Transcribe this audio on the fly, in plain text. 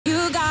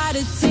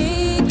gotta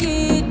take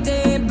it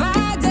day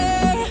by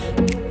day.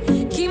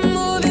 Keep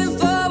moving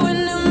forward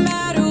no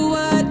matter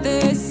what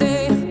they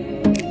say.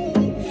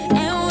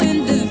 And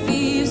when the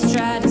thieves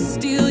try to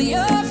steal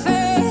your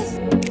faith,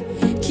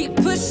 keep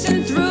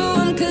pushing through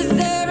them, 'cause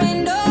there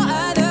ain't no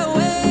other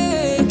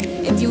way.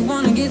 If you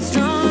wanna get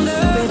stronger,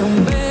 we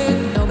don't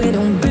break, no we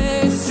don't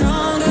break.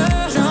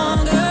 Stronger,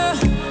 stronger,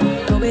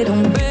 no we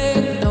don't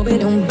break, no we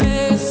don't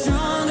break.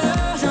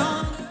 Stronger,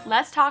 stronger.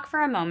 Let's talk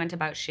for a moment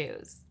about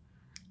shoes.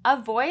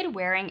 Avoid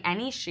wearing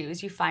any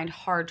shoes you find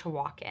hard to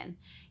walk in.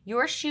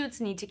 Your shoes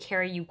need to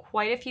carry you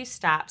quite a few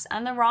steps,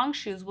 and the wrong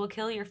shoes will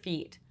kill your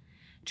feet.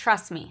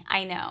 Trust me,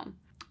 I know.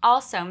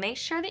 Also, make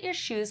sure that your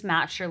shoes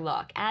match your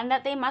look and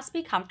that they must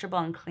be comfortable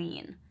and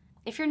clean.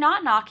 If you're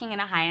not knocking in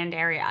a high-end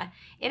area,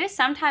 it is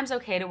sometimes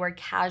okay to wear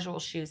casual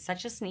shoes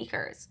such as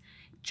sneakers.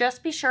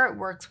 Just be sure it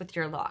works with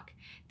your look.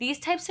 These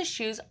types of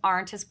shoes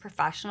aren't as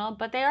professional,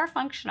 but they are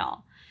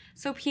functional,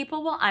 so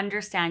people will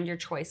understand your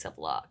choice of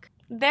look.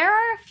 There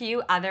are a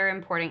few other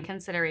important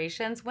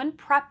considerations when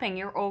prepping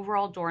your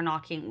overall door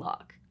knocking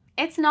look.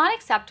 It's not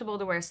acceptable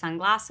to wear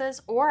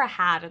sunglasses or a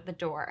hat at the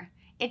door.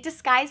 It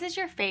disguises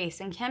your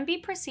face and can be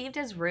perceived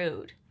as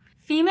rude.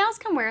 Females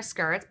can wear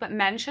skirts, but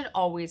men should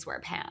always wear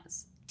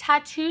pants.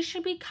 Tattoos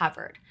should be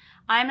covered.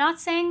 I'm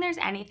not saying there's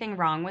anything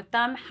wrong with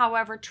them,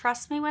 however,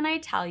 trust me when I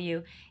tell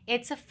you,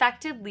 it's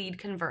affected lead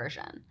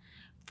conversion.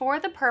 For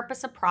the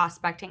purpose of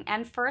prospecting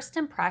and first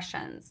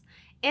impressions,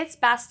 it's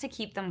best to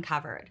keep them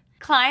covered.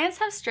 Clients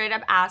have straight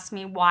up asked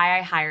me why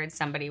I hired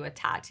somebody with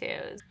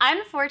tattoos.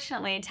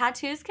 Unfortunately,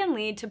 tattoos can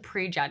lead to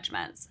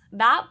prejudgments.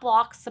 That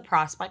blocks the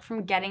prospect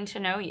from getting to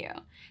know you.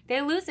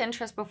 They lose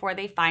interest before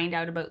they find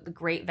out about the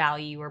great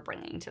value you are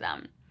bringing to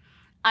them.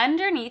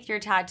 Underneath your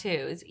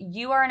tattoos,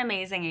 you are an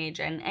amazing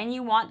agent and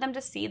you want them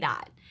to see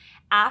that.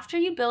 After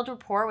you build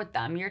rapport with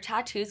them, your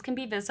tattoos can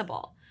be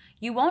visible.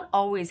 You won't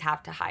always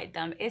have to hide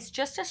them. It's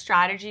just a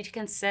strategy to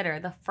consider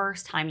the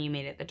first time you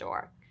meet at the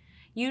door.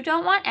 You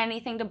don't want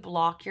anything to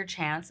block your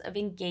chance of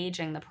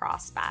engaging the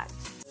prospect.